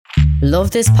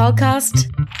Love this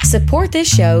podcast? Support this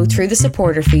show through the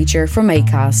supporter feature from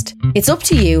Acast. It's up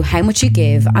to you how much you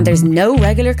give and there's no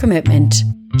regular commitment.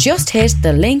 Just hit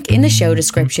the link in the show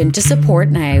description to support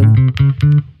now.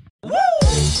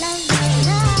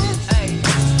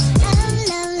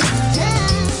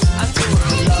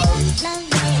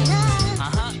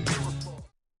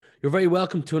 You're very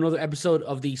welcome to another episode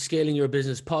of the Scaling Your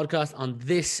Business podcast. On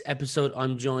this episode,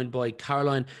 I'm joined by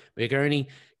Caroline McInerney.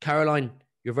 Caroline,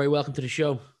 you're very welcome to the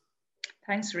show.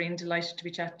 Thanks, Reen. Delighted to be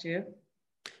chatting to you.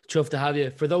 Chuffed to have you.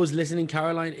 For those listening,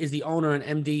 Caroline is the owner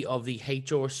and MD of the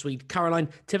HR Suite. Caroline,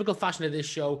 typical fashion of this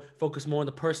show, focus more on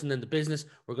the person than the business.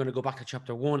 We're going to go back to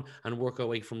chapter 1 and work our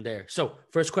way from there. So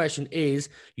first question is,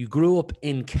 you grew up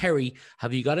in Kerry.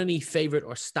 Have you got any favorite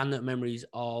or standout memories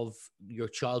of your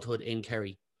childhood in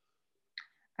Kerry?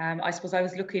 I suppose I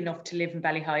was lucky enough to live in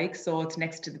Ballyhaig, so it's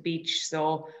next to the beach.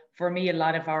 So for me, a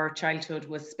lot of our childhood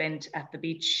was spent at the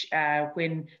beach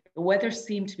when the weather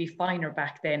seemed to be finer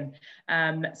back then.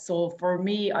 So for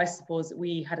me, I suppose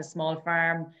we had a small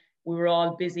farm. We were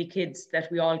all busy kids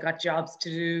that we all got jobs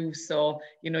to do. So,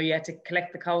 you had to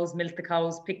collect the cows, milk the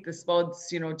cows, pick the spuds,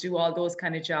 do all those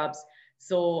kind of jobs.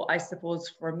 So I suppose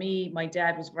for me, my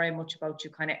dad was very much about you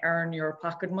kind of earn your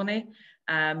pocket money.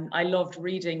 I loved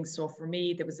reading. So for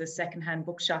me, there was a secondhand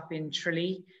bookshop in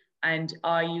Tralee, and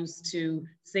I used to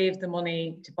save the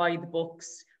money to buy the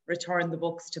books, return the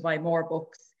books to buy more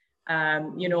books.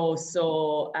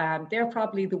 So they're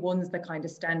probably the ones that kind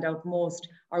of stand out most.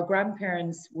 Our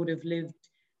grandparents would have lived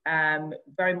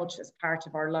very much as part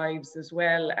of our lives as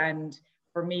well. And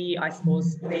for me, I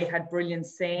suppose they had brilliant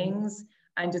sayings.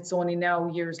 And it's only now,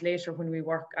 years later, when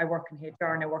I work in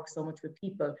HR and I work so much with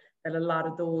people, that a lot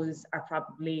of those are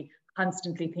probably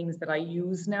constantly things that I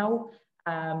use now,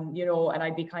 and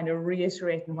I'd be kind of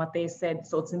reiterating what they said.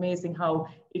 So it's amazing how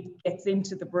it gets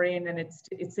into the brain and it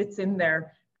sits in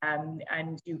there, and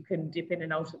you can dip in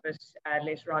and out of it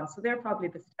later on. So they're probably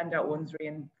the standout ones,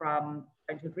 Rian, from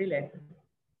childhood, really.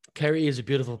 Kerry is a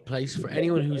beautiful place. For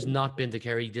anyone who's not been to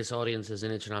Kerry, this audience is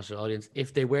an international audience.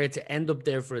 If they were to end up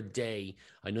there for a day,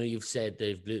 I know you've said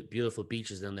they've beautiful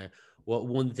beaches down there. What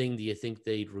one thing do you think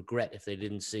they'd regret if they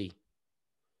didn't see?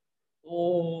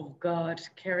 Oh, God.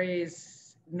 Kerry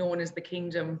is known as the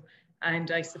kingdom.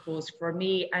 And I suppose for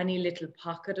me, any little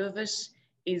pocket of it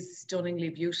is stunningly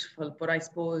beautiful. But I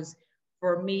suppose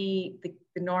for me,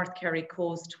 the North Kerry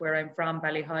coast, where I'm from,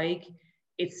 Ballyhaig,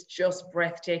 it's just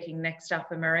breathtaking. Next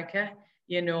stop, America,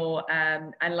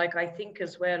 and like, I think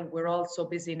as well, we're all so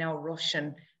busy now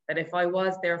rushing that if I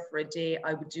was there for a day,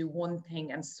 I would do one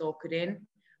thing and soak it in,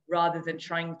 rather than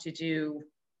trying to do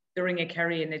the Ring of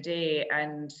Kerry in a day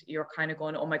and you're kind of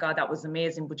going, oh my God, that was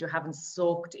amazing, but you haven't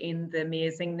soaked in the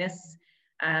amazingness.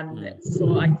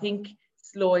 So I think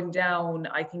slowing down,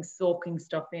 I think soaking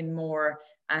stuff in more,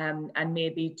 and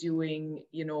maybe doing,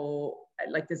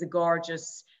 like there's a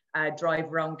gorgeous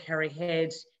drive around Kerry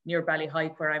Head near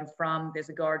Ballyhaig, where I'm from. There's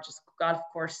a gorgeous golf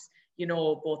course,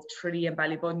 both Tralee and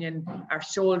Ballybunion are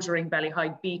shouldering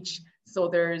Ballyhaig Beach.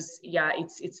 So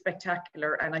it's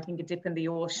spectacular. And I think a dip in the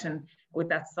ocean with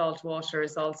that salt water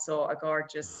is also a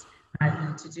gorgeous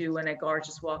thing to do, and a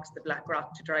gorgeous walk to the Black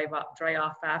Rock to dry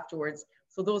off afterwards.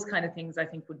 So those kind of things I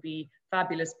think would be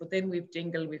fabulous. But then we've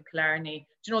Dingle, we've Killarney.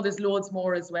 There's loads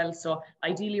more as well. So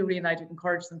ideally, Rian, I'd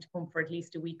encourage them to come for at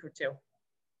least a week or two.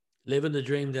 Living the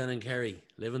dream down in Kerry.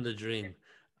 Living the dream.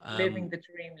 Living the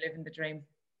dream.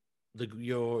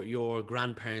 Your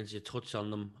grandparents, you touched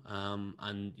on them,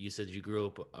 and you said you grew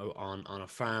up on a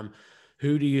farm.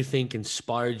 Who do you think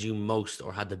inspired you most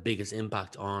or had the biggest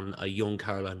impact on a young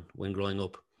Caroline when growing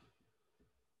up?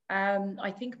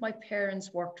 I think my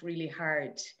parents worked really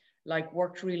hard, in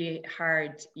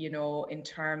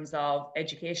terms of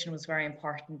education was very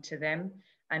important to them,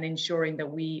 and ensuring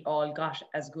that we all got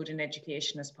as good an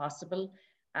education as possible.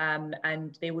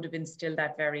 And they would have instilled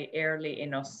that very early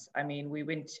in us. I mean, we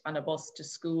went on a bus to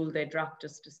school, they dropped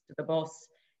us to the bus,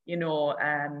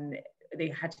 they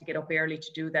had to get up early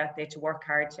to do that. They had to work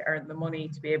hard to earn the money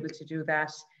to be able to do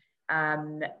that.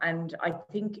 And I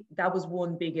think that was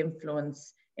one big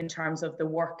influence in terms of the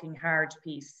working hard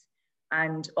piece.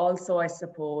 And also, I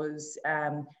suppose,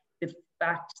 the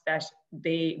fact that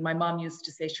my mom used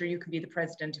to say, sure, you can be the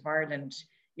president of Ireland.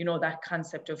 That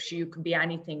concept of, sure, you can be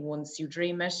anything once you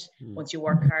dream it, once you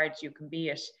work hard, you can be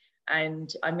it.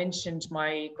 And I mentioned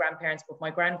my grandparents, but my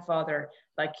grandfather,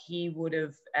 he would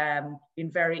have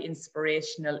been very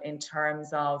inspirational in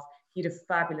terms of, he had a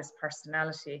fabulous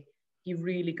personality. He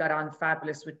really got on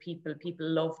fabulous with people. People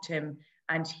loved him,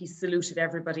 and he saluted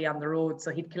everybody on the road.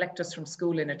 So he'd collect us from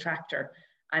school in a tractor.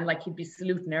 And like, he'd be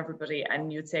saluting everybody,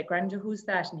 and you'd say, Granda, who's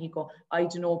that? And he'd go, I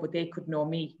don't know, but they could know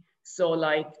me. So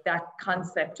like that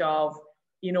concept of,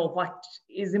 you know, what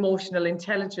is emotional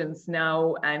intelligence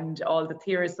now, and all the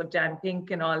theories of Dan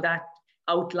Pink and all that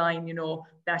outline, you know,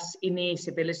 that innate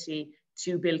ability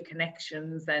to build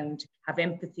connections and have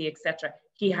empathy, etc.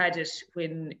 He had it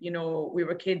when, you know, we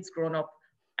were kids growing up,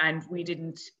 and we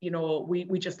didn't, you know,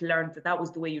 we just learned that that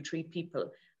was the way you treat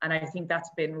people. And I think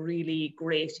that's been really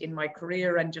great in my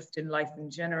career and just in life in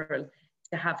general,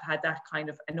 to have had that kind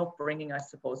of an upbringing, I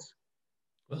suppose.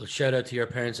 Well, shout out to your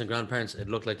parents and grandparents. It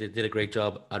looked like they did a great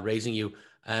job at raising you.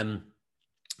 A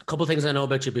couple of things I know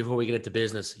about you before we get into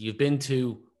business. You've been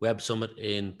to Web Summit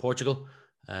in Portugal.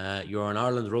 You're an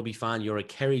Ireland rugby fan. You're a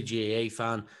Kerry GAA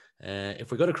fan.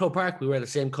 If we go to Croke Park, we wear the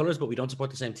same colours, but we don't support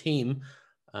the same team.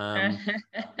 And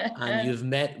you've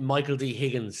met Michael D.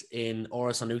 Higgins in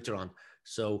Áras an Uachtaráin.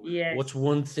 So yes. What's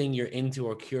one thing you're into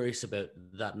or curious about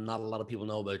that not a lot of people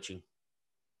know about you?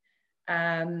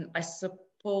 I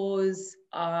suppose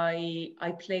I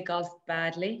play golf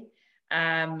badly.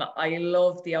 I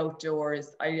love the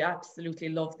outdoors. I absolutely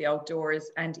love the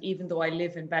outdoors. And even though I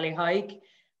live in Ballyhaig,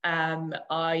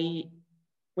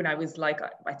 when I was like,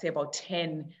 I'd say about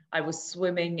 10, I was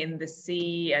swimming in the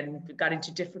sea and got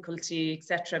into difficulty,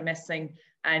 etc., messing.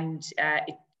 And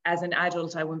as an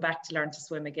adult, I went back to learn to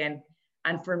swim again.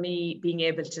 And for me, being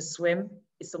able to swim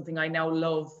is something I now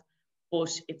love, but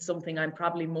it's something I'm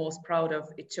probably most proud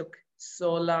of. It took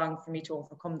so long for me to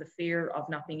overcome the fear of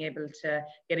not being able to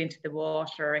get into the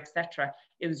water, etc.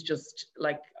 It was just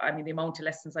like, I mean, the amount of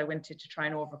lessons I went to try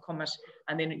and overcome it.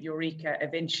 And then at Eureka,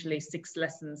 eventually 6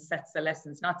 sets of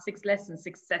lessons, not 6 lessons,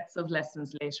 6 sets of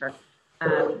lessons later.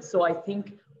 So I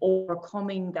think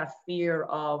overcoming that fear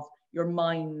of your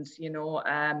mind, you know,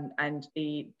 and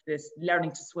this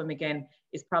learning to swim again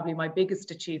is probably my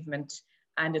biggest achievement.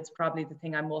 And it's probably the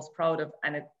thing I'm most proud of.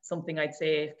 And it's something I'd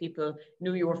say, if people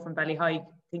knew you were from Ballyhaig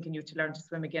thinking you to learn to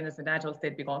swim again as an adult,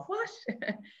 they'd be going, what?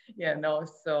 Yeah, no.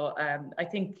 So I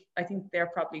think they're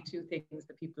probably 2 things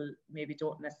that people maybe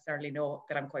don't necessarily know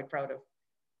that I'm quite proud of.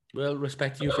 Well,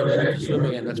 respect to you for learning to swim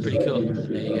again. That's pretty cool.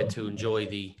 You get to enjoy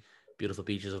the beautiful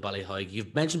beaches of Ballyhaig.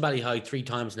 You've mentioned Ballyhaig 3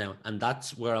 times now, and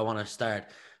that's where I want to start.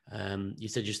 You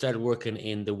said you started working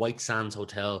in the White Sands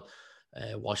Hotel,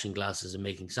 washing glasses and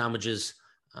making sandwiches.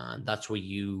 And that's where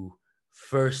you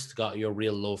first got your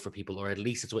real love for people, or at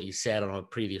least it's what you said on a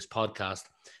previous podcast.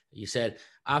 You said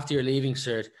after your leaving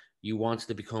cert, you wanted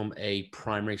to become a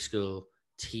primary school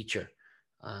teacher.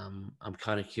 I'm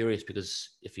kind of curious,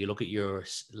 because if you look at your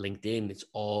LinkedIn, it's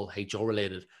all HR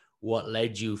related. What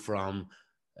led you from,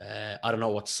 I don't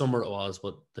know what summer it was,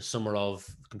 but the summer of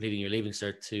completing your leaving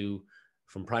cert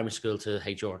from primary school to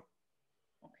HR?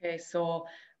 Okay, so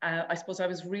I suppose I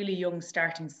was really young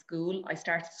starting school. I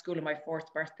started school on my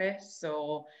 4th birthday.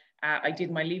 So I did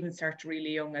my leaving cert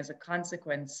really young as a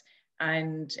consequence.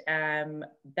 And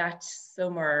that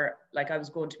summer, like, I was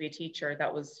going to be a teacher.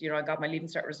 That was, you know, I got my leaving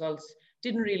cert results.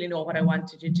 Didn't really know what I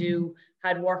wanted to do.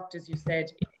 Had worked, as you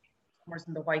said,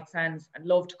 in the White Sands, and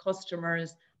loved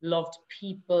customers, loved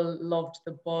people, loved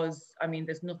the buzz. I mean,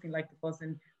 there's nothing like the buzz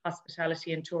in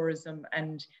hospitality and tourism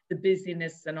and the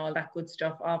busyness and all that good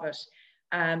stuff of it.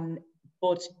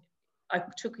 But I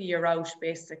took a year out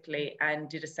basically and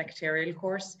did a secretarial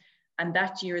course. And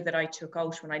that year that I took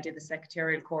out, when I did the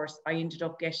secretarial course, I ended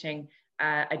up getting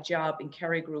a job in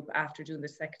Kerry Group after doing the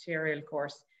secretarial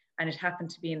course. And it happened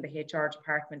to be in the HR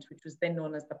department, which was then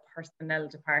known as the personnel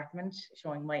department,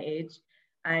 showing my age.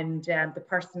 And the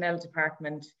personnel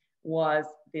department was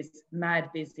this mad,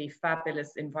 busy,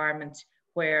 fabulous environment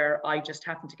where I just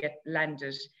happened to get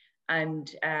landed.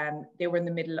 And they were in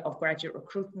the middle of graduate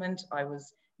recruitment. I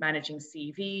was managing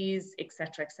CVs,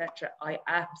 etc., etc. I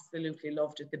absolutely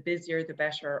loved it. The busier, the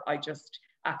better. I just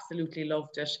absolutely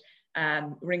loved it.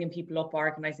 Ringing people up,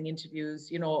 organizing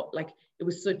interviews, you know, like, it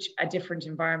was such a different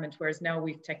environment, whereas now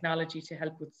we've technology to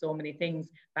help with so many things.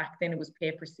 Back then it was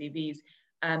paper CVs.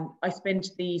 I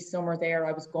spent the summer there.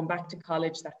 I was going back to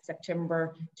college that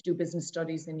September to do business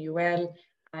studies in UL.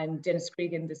 And Dennis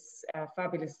Cregan, this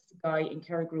fabulous guy in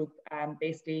Kerry Group,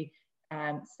 basically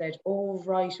said, oh,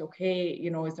 right, okay,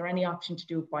 you know, is there any option to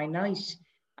do it by night?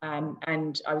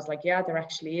 And I was like, yeah, there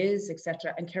actually is,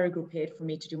 etc. And Kerry Group paid for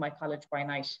me to do my college by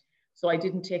night. So I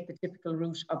didn't take the typical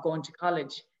route of going to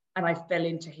college. And I fell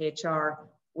into HR,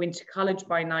 went to college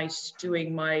by night,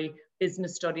 doing my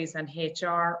business studies and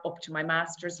HR up to my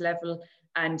master's level,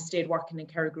 and stayed working in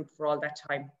Kerry Group for all that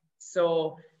time.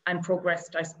 So, and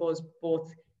progressed, I suppose,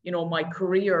 both, you know, my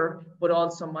career, but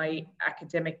also my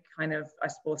academic kind of, I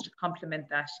suppose, to complement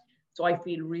that. So I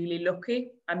feel really lucky.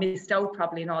 I missed out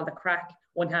probably in all the crack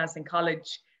one has in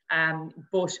college.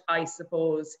 But I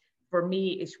suppose for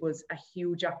me, it was a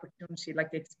huge opportunity.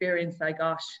 Like the experience I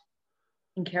got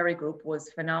in Kerry Group was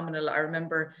phenomenal. I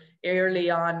remember early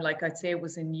on, like I'd say it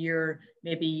was in year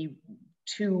maybe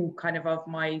 2 kind of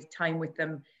my time with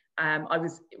them. I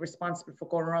was responsible for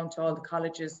going around to all the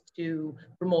colleges to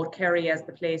promote Kerry as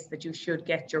the place that you should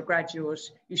get your graduate,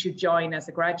 you should join as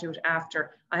a graduate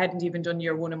after. I hadn't even done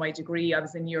year 1 of my degree. I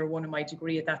was in year 1 of my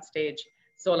degree at that stage.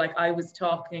 So like I was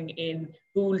talking in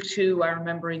Pool 2, I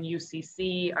remember in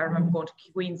UCC, I remember going to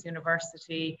Queen's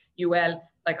University, UL,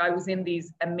 like I was in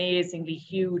these amazingly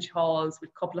huge halls with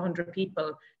a couple of hundred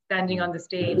people standing on the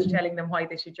stage telling them why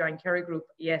they should join Kerry Group.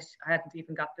 Yet I hadn't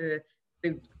even got the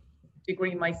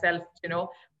degree myself, you know,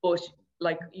 but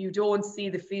like you don't see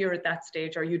the fear at that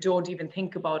stage, or you don't even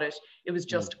think about it. It was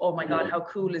just, oh my God, how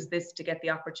cool is this to get the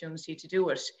opportunity to do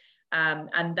it?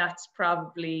 And that's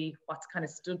probably what's kind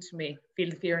of stood to me. Feel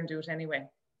the fear and do it anyway.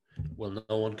 Well,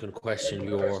 no one can question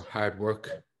your hard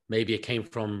work. Maybe it came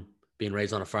from being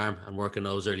raised on a farm and working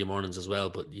those early mornings as well,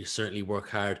 but you certainly work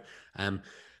hard.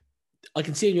 I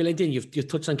can see in your LinkedIn, you've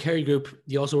touched on Kerry Group.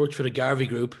 You also worked for the Garvey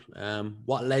Group.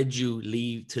 What led you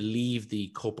to leave the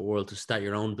corporate world to start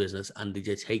your own business? And did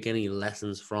you take any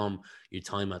lessons from your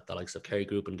time at the likes of Kerry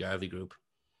Group and Garvey Group?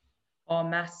 Oh,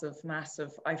 massive,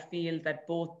 massive. I feel that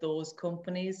both those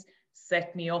companies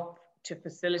set me up to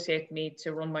facilitate me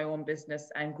to run my own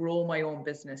business and grow my own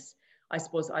business. I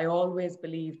suppose I always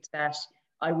believed that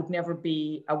I would never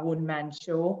be a one-man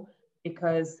show,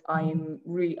 because I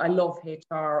love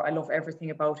HR. I love everything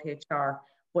about HR,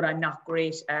 but I'm not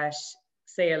great at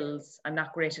sales. I'm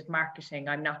not great at marketing.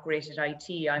 I'm not great at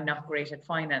IT. I'm not great at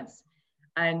finance.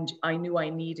 And I knew I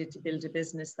needed to build a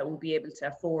business that would be able to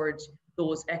afford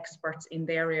those experts in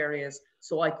their areas,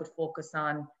 so I could focus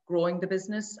on growing the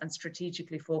business and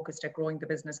strategically focused at growing the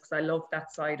business, because I love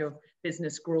that side of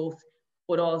business growth,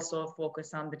 but also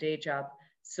focus on the day job.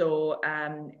 So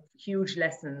huge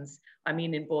lessons. I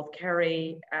mean, in both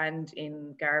Kerry and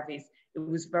in Garvey's, it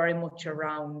was very much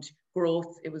around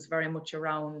growth. It was very much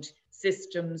around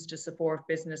systems to support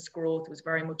business growth. It was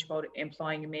very much about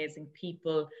employing amazing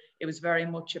people. It was very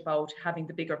much about having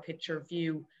the bigger picture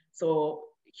view. So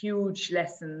huge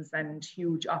lessons and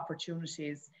huge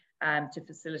opportunities to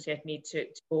facilitate me to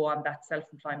go on that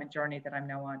self-employment journey that I'm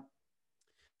now on.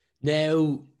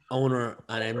 Now, owner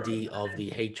and MD of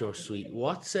the HR Suite,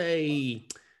 what's a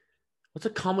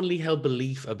commonly held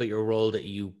belief about your role that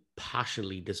you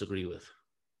passionately disagree with?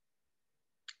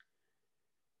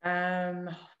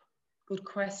 Good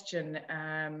question.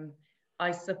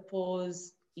 I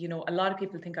suppose, you know, a lot of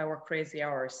people think I work crazy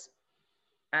hours,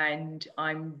 and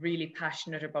I'm really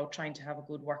passionate about trying to have a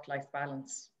good work-life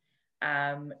balance.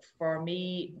 For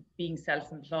me, being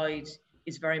self-employed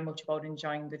is very much about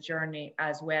enjoying the journey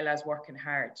as well as working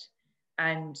hard.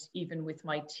 And even with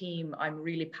my team, I'm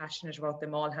really passionate about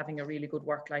them all having a really good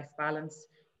work-life balance,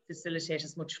 facilitate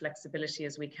as much flexibility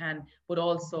as we can, but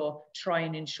also try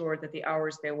and ensure that the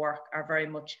hours they work are very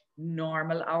much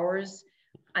normal hours.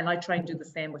 And I try and do the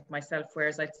same with myself,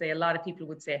 whereas I'd say a lot of people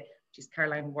would say, geez,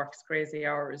 Caroline works crazy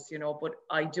hours, you know, but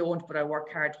I don't, but I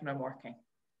work hard when I'm working.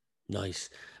 Nice.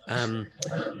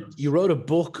 You wrote a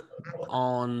book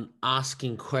on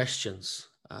asking questions.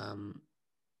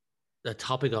 The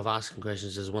topic of asking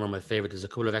questions is one of my favorites. There's a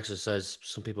couple of exercises.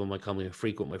 Some people might call me a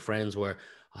freak with my friends, where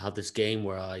I have this game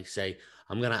where I say,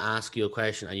 I'm going to ask you a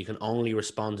question and you can only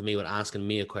respond to me with asking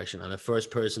me a question. And the first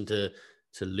person to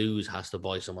lose has to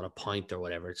buy someone a pint or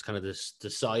whatever. It's kind of this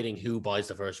deciding who buys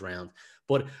the first round.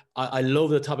 But I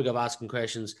love the topic of asking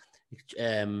questions.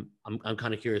 I'm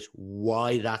kind of curious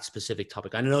why that specific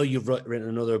topic. I know you've written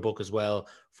another book as well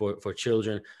for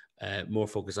children, more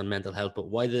focused on mental health, but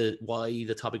why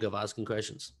the topic of asking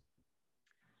questions?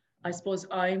 I suppose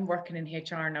I'm working in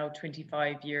HR now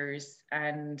 25 years.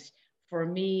 And for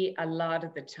me, a lot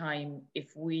of the time,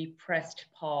 if we pressed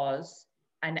pause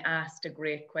and asked a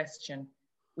great question,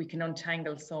 we can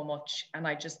untangle so much. And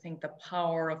I just think the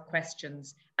power of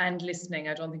questions and listening,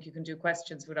 I don't think you can do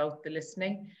questions without the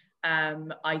listening.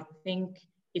 I think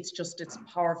it's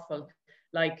powerful.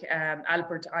 Like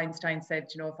Albert Einstein said,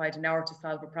 you know, if I had an hour to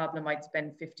solve a problem, I'd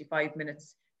spend 55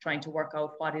 minutes trying to work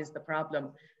out what is the problem.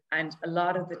 And a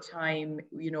lot of the time,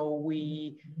 you know,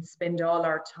 we spend all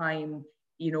our time,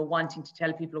 you know, wanting to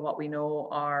tell people what we know,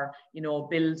 or, you know,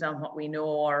 build on what we know,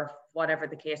 or whatever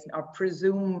the case, or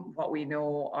presume what we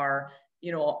know, or,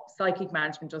 you know, psychic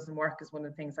management doesn't work, is one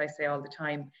of the things I say all the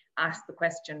time. Ask the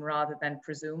question rather than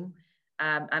presume.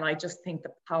 And I just think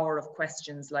the power of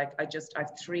questions, like I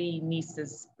have 3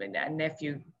 nieces and a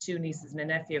nephew, 2 nieces and a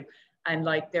nephew. And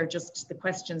like, they're just, the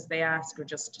questions they ask are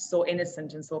just so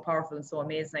innocent and so powerful and so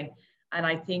amazing. And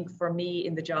I think for me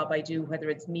in the job I do, whether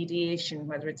it's mediation,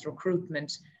 whether it's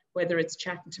recruitment, whether it's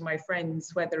chatting to my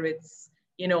friends, whether it's,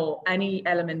 you know, any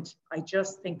element, I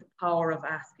just think the power of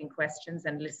asking questions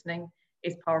and listening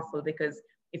is powerful, because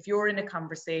if you're in a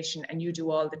conversation and you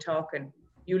do all the talking,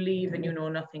 you leave and you know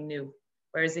nothing new.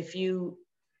 Whereas if you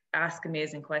ask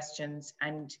amazing questions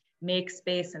and make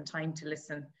space and time to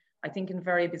listen, I think in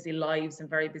very busy lives and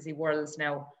very busy worlds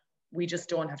now, we just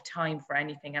don't have time for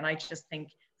anything. And I just think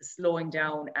the slowing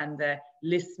down and the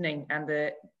listening and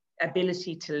the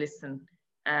ability to listen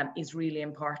is really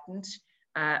important.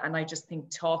 And I just think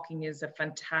talking is a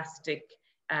fantastic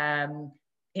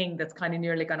thing that's kind of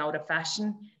nearly gone out of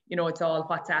fashion. You know, it's all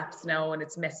WhatsApps now and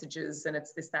it's messages and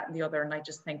it's this, that, and the other. And I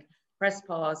just think press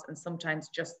pause, and sometimes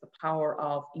just the power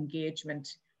of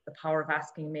engagement, the power of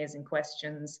asking amazing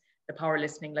questions, the power of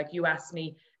listening. Like you asked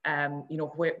me, you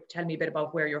know, tell me a bit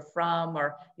about where you're from,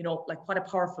 or, you know, like, what a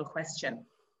powerful question.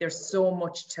 There's so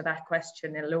much to that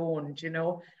question alone, you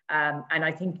know, and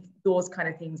I think those kind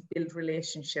of things build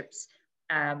relationships.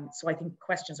 So I think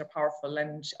questions are powerful,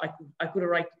 and I could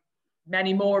write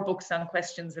many more books on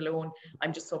questions alone.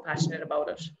 I'm just so passionate about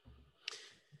it.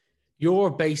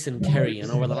 You're based in Kerry,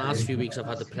 and over the last few weeks, I've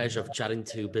had the pleasure of chatting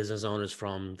to business owners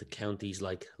from the counties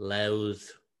like Louth,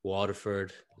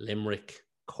 Waterford, Limerick,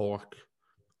 Cork.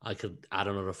 I could add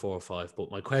another 4 or 5, but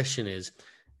my question is,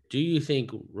 do you think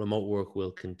remote work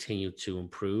will continue to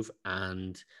improve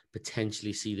and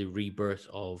potentially see the rebirth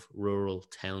of rural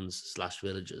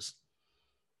towns/villages?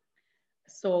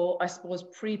 So I suppose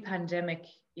pre-pandemic,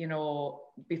 you know,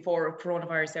 before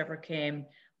coronavirus ever came,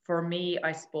 for me,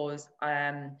 I suppose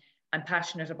I'm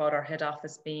passionate about our head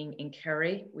office being in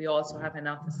Kerry. We also have an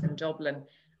office in Dublin,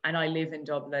 and I live in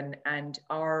Dublin, and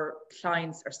our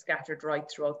clients are scattered right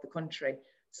throughout the country.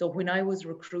 So when I was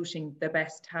recruiting the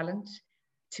best talent,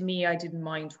 to me, I didn't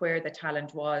mind where the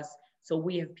talent was. So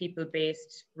we have people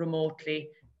based remotely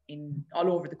in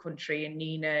all over the country, in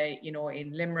Neenah, you know,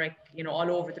 in Limerick, you know,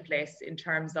 all over the place, in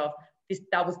terms of this,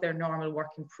 that was their normal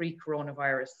working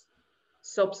pre-coronavirus.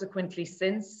 Subsequently,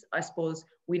 since, I suppose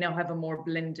we now have a more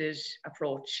blended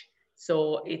approach.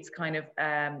 So it's kind of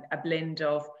a blend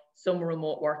of some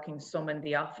remote working, some in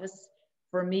the office.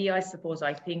 For me, I suppose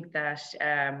I think that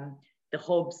the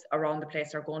hubs around the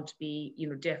place are going to be, you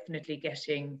know, definitely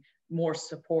getting more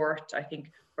support. I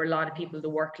think for a lot of people, the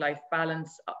work-life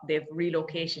balance, they've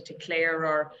relocated to Clare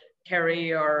or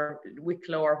Kerry or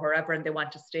Wicklow or wherever, and they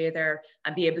want to stay there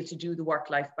and be able to do the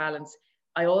work-life balance.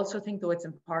 I also think, though, it's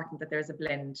important that there's a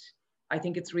blend. I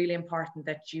think it's really important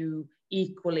that you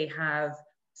equally have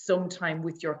some time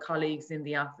with your colleagues in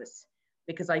the office,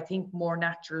 because I think more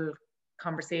natural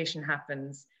conversation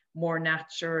happens, more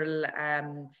natural,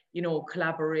 you know,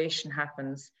 collaboration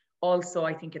happens. Also,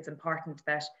 I think it's important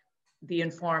that the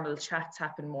informal chats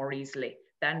happen more easily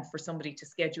than for somebody to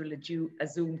schedule a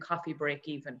Zoom coffee break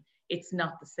even. It's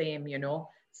not the same, you know.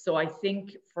 So I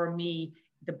think for me,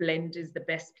 the blend is the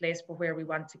best place for where we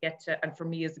want to get to. And for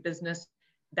me as a business,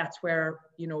 that's where,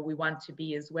 you know, we want to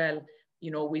be as well.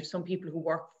 You know, we've some people who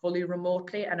work fully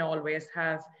remotely and always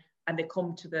have, and they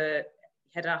come to the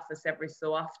head office every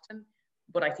so often.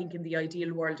 But I think in the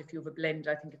ideal world, if you have a blend,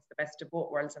 I think it's the best of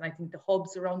both worlds. And I think the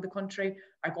hubs around the country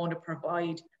are going to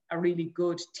provide a really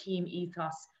good team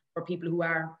ethos for people who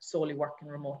are solely working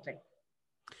remotely.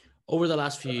 Over the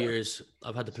last few years,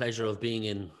 I've had the pleasure of being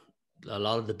in a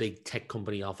lot of the big tech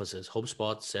company offices,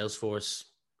 HubSpot, Salesforce,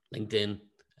 LinkedIn.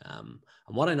 And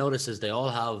what I notice is they all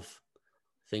have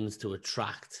things to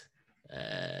attract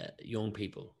young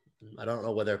people. I don't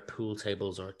know whether pool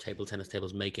tables or table tennis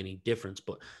tables make any difference,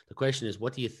 but the question is,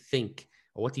 what do you think,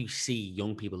 or what do you see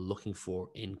young people looking for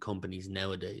in companies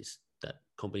nowadays that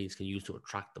companies can use to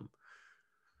attract them?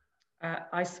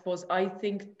 I suppose I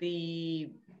think the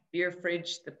beer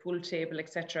fridge, the pool table,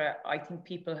 etc. I think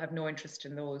people have no interest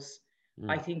in those.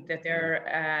 I think that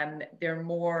they're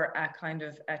more a kind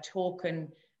of a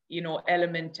token, you know,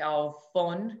 element of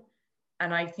fun,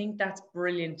 and I think that's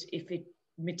brilliant if it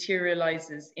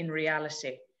materializes in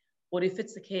reality. But if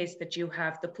it's the case that you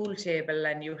have the pool table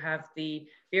and you have the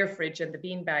beer fridge and the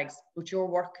bean bags, but you're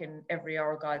working every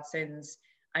hour God sends,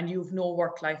 and you've no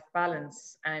work-life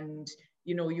balance, and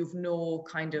you know you've no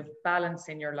kind of balance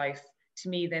in your life, to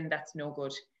me, then that's no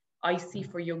good. I see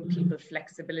for young people,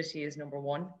 flexibility is number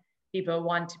one. People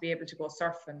want to be able to go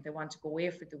surfing. They want to go away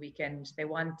for the weekend. They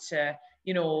want to,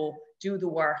 you know, do the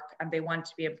work, and they want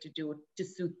to be able to do it to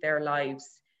suit their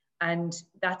lives. And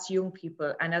that's young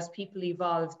people. And as people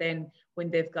evolve, then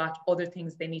when they've got other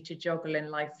things they need to juggle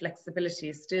in life, flexibility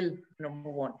is still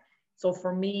number one. So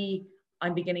for me,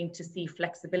 I'm beginning to see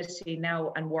flexibility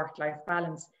now and work-life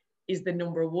balance is the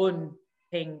number one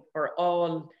thing for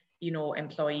all,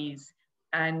 employees.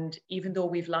 And even though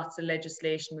we've lots of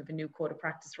legislation, we've a new code of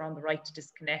practice around the right to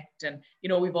disconnect, and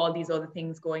we've all these other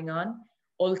things going on.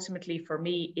 Ultimately, for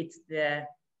me, it's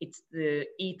the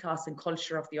ethos and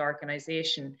culture of the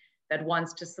organization that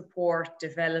wants to support,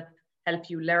 develop, help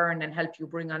you learn, and help you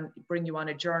bring you on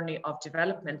a journey of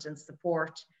development and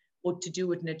support, but to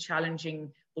do it in a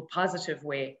challenging but positive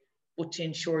way, but to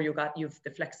ensure you've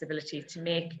the flexibility to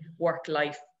make work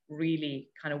life really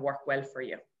kind of work well for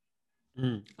you.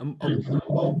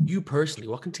 You personally,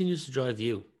 what continues to drive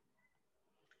you?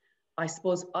 I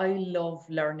suppose I love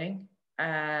learning.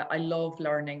 I love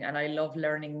learning, and I love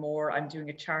learning more. I'm doing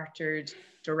a chartered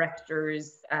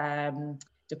director's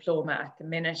diploma at the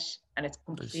minute, and it's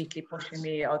completely pushing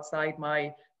me outside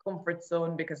my comfort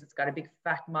zone because it's got a big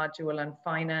fat module on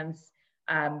finance.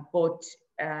 But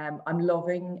I'm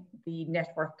loving the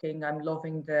networking. I'm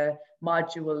loving the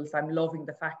modules. I'm loving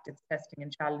the fact it's testing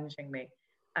and challenging me.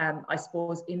 I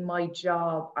suppose in my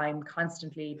job, I'm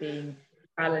constantly being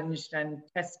challenged and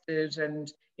tested,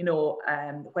 and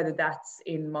whether that's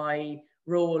in my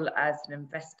role as an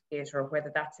investigator,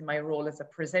 whether that's in my role as a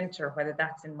presenter, whether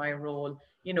that's in my role,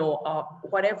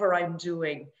 whatever I'm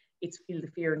doing, it's feel the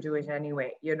fear and do it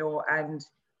anyway, and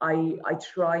I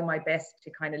try my best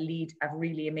to kind of lead a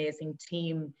really amazing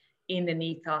team in an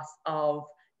ethos of,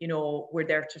 we're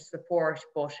there to support,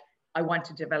 but I want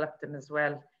to develop them as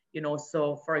well.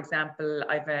 So for example,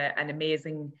 I've an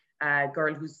amazing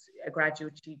girl who's a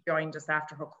graduate. She joined us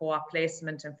after her co-op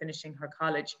placement and finishing her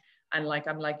college. And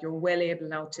I'm like, you're well able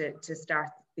now to start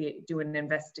doing an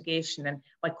investigation. And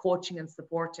by coaching and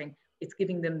supporting, it's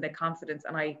giving them the confidence.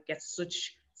 And I get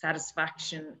such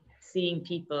satisfaction seeing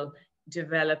people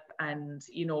develop and,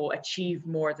 achieve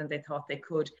more than they thought they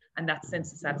could. And that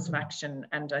sense of satisfaction.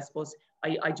 And I suppose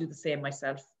I do the same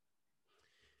myself.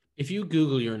 If you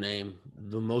Google your name,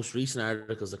 the most recent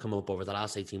articles that come up over the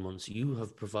last 18 months, you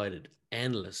have provided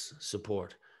endless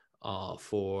support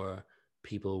for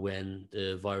people when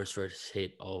the virus first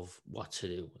hit of what to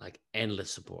do, like endless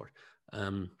support.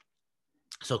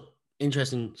 So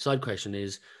interesting side question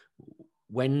is,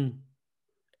 when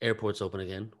airports open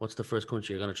again, what's the first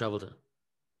country you're going to travel to?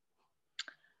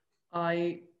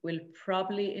 I will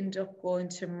probably end up going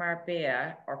to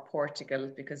Marbella or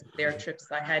Portugal because their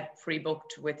trips I had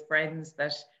pre-booked with friends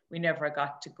that we never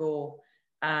got to go.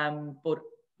 But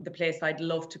the place I'd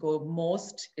love to go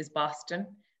most is Boston.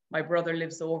 My brother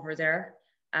lives over there.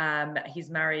 He's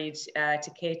married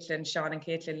to Caitlin. Sean and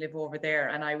Caitlin live over there,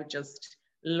 and I would just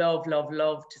love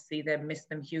to see them, miss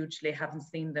them hugely. Haven't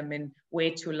seen them in way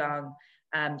too long.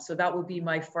 So that would be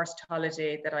my first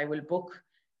holiday that I will book.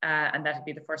 And that would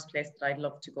be the first place that I'd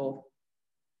love to go.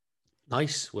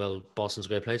 Nice. Well, Boston's a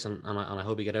great place, and I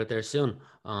hope you get out there soon.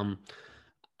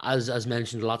 As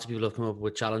mentioned, lots of people have come up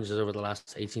with challenges over the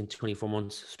last 18 to 24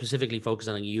 months, specifically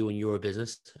focusing on you and your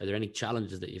business. Are there any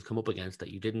challenges that you've come up against that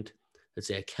you didn't, let's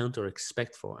say, account or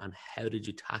expect for, and how did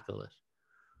you tackle it?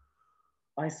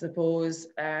 I suppose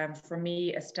for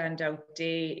me, a standout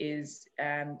day is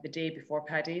the day before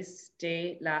Paddy's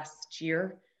Day last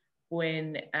year,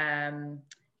 when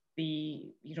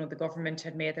the government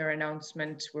had made their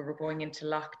announcement. We were going into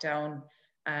lockdown.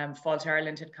 Fáilte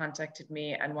Ireland had contacted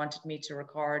me and wanted me to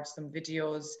record some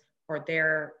videos for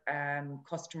their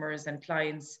customers and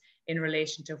clients in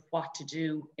relation to what to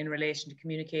do, in relation to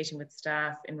communicating with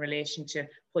staff, in relation to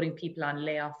putting people on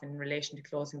layoff, in relation to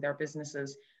closing their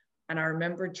businesses. And I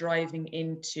remember driving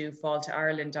into Fáilte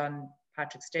Ireland on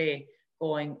Patrick's Day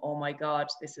going, oh my God,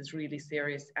 this is really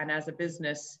serious. And as a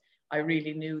business, I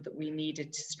really knew that we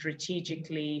needed to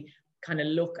strategically kind of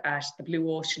look at the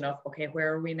blue ocean of, okay,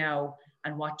 where are we now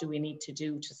and what do we need to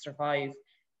do to survive?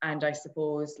 And I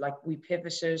suppose we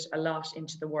pivoted a lot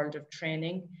into the world of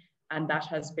training, and that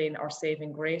has been our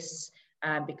saving grace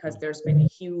because there's been a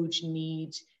huge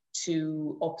need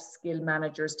to upskill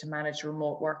managers to manage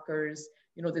remote workers.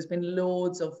 There's been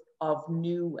loads of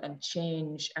new and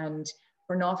change, and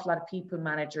for an awful lot of people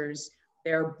managers,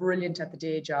 they're brilliant at the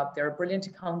day job. They're a brilliant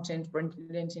accountant,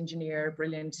 brilliant engineer,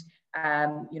 brilliant,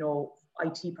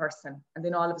 IT person. And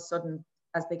then all of a sudden,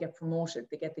 as they get promoted,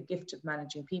 they get the gift of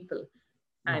managing people.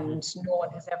 And no one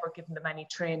has ever given them any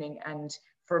training. And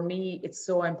for me, it's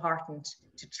so important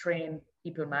to train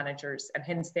people managers. And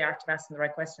hence the art of asking the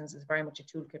right questions is very much a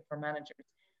toolkit for managers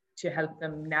to help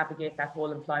them navigate that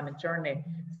whole employment journey.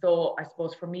 So I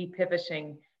suppose for me,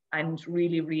 pivoting and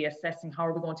really reassessing how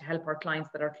are we going to help our clients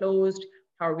that are closed,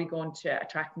 how are we going to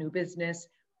attract new business,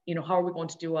 how are we going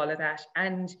to do all of that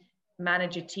and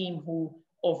manage a team who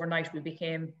overnight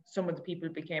some of the people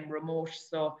became remote.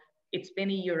 So it's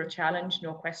been a year of challenge,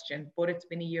 no question, but it's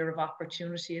been a year of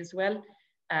opportunity as well.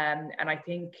 And I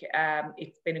think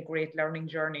it's been a great learning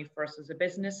journey for us as a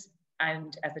business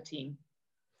and as a team.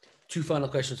 2 final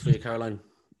questions for you, Caroline.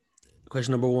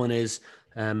 Question number 1 is,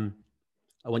 I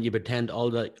want you to pretend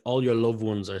all your loved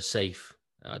ones are safe.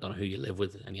 I don't know who you live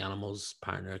with, any animals,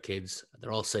 partner, kids,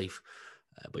 they're all safe.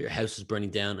 But your house is burning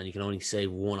down and you can only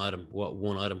save one item. What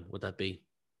one item would that be?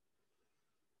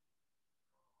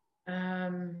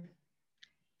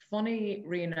 Funny,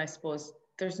 Rian, I suppose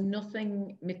there's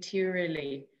nothing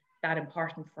materially that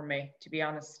important for me, to be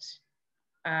honest.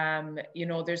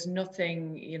 There's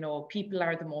nothing, people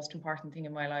are the most important thing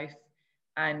in my life.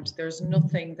 And there's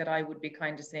nothing that I would be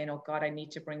kind of saying, oh God, I need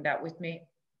to bring that with me.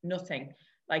 Nothing.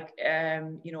 Like,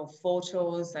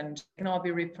 photos and can all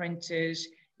be reprinted,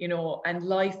 and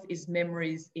life is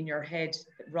memories in your head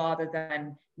rather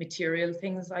than material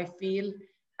things, I feel.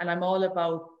 And I'm all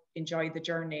about enjoy the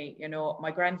journey.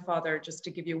 My grandfather, just to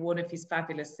give you one of his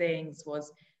fabulous sayings,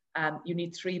 was, you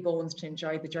need 3 bones to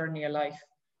enjoy the journey of life.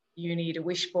 You need a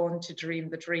wishbone to dream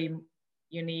the dream.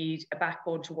 You need a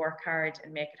backbone to work hard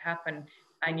and make it happen.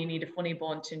 And you need a funny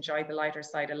bone to enjoy the lighter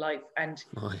side of life. And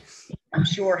nice. I'm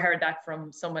sure I heard that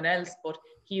from someone else, but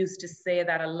he used to say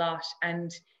that a lot.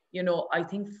 And, I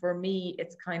think for me,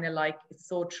 it's kind of like, it's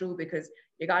so true, because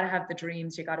you got to have the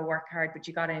dreams, you got to work hard, but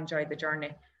you got to enjoy the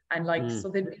journey. And so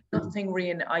there'd be nothing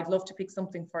really, I'd love to pick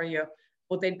something for you,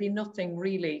 but there'd be nothing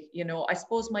really, I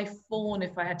suppose my phone,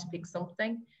 if I had to pick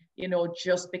something,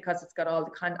 just because it's got all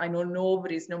the I know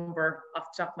nobody's number off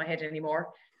the top of my head anymore.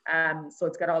 So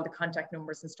it's got all the contact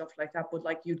numbers and stuff like that, but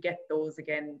like you'd get those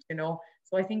again,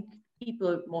 So I think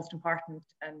people most important,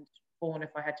 and phone if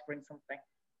I had to bring something.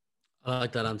 I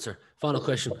like that answer. Final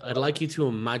question. I'd like you to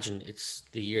imagine it's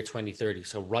the year 2030.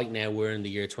 So right now we're in the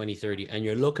year 2030 and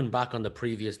you're looking back on the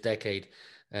previous decade.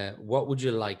 What would you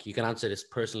like? You can answer this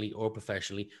personally or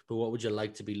professionally, but what would you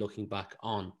like to be looking back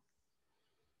on?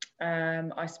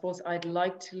 I suppose I'd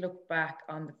like to look back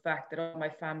on the fact that all my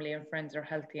family and friends are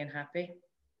healthy and happy.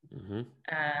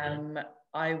 Mm-hmm.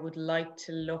 I would like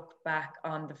to look back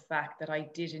on the fact that I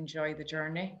did enjoy the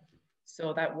journey.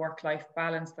 So that work-life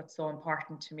balance that's so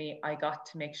important to me, I got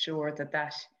to make sure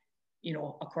that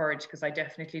occurred, because I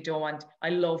definitely don't want, I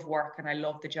love work and I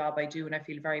love the job I do, and I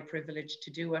feel very privileged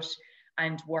to do it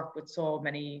and work with so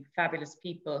many fabulous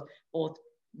people, both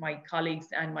my colleagues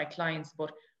and my clients,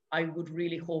 but I would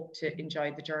really hope to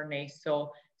enjoy the journey.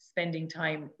 So spending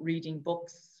time reading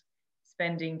books,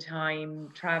 spending time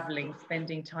traveling,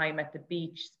 spending time at the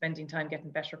beach, spending time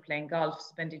getting better playing golf,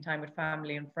 spending time with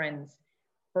family and friends.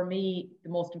 For me, the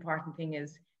most important thing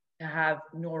is to have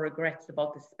no regrets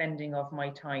about the spending of my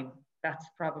time. That's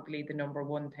probably the number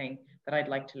 1 thing that I'd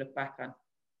like to look back on.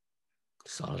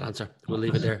 Solid answer. We'll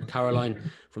leave it there. Caroline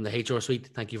from the HR Suite,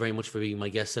 thank you very much for being my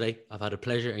guest today. I've had a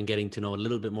pleasure in getting to know a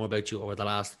little bit more about you over the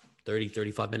last 30,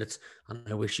 35 minutes, and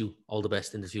I wish you all the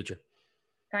best in the future.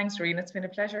 Thanks, Reen. It's been a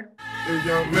pleasure. If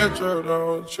young Metro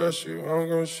don't trust you, I'm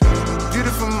gonna shoot you.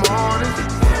 Beautiful morning,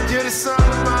 you're the sun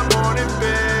of my morning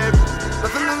bed.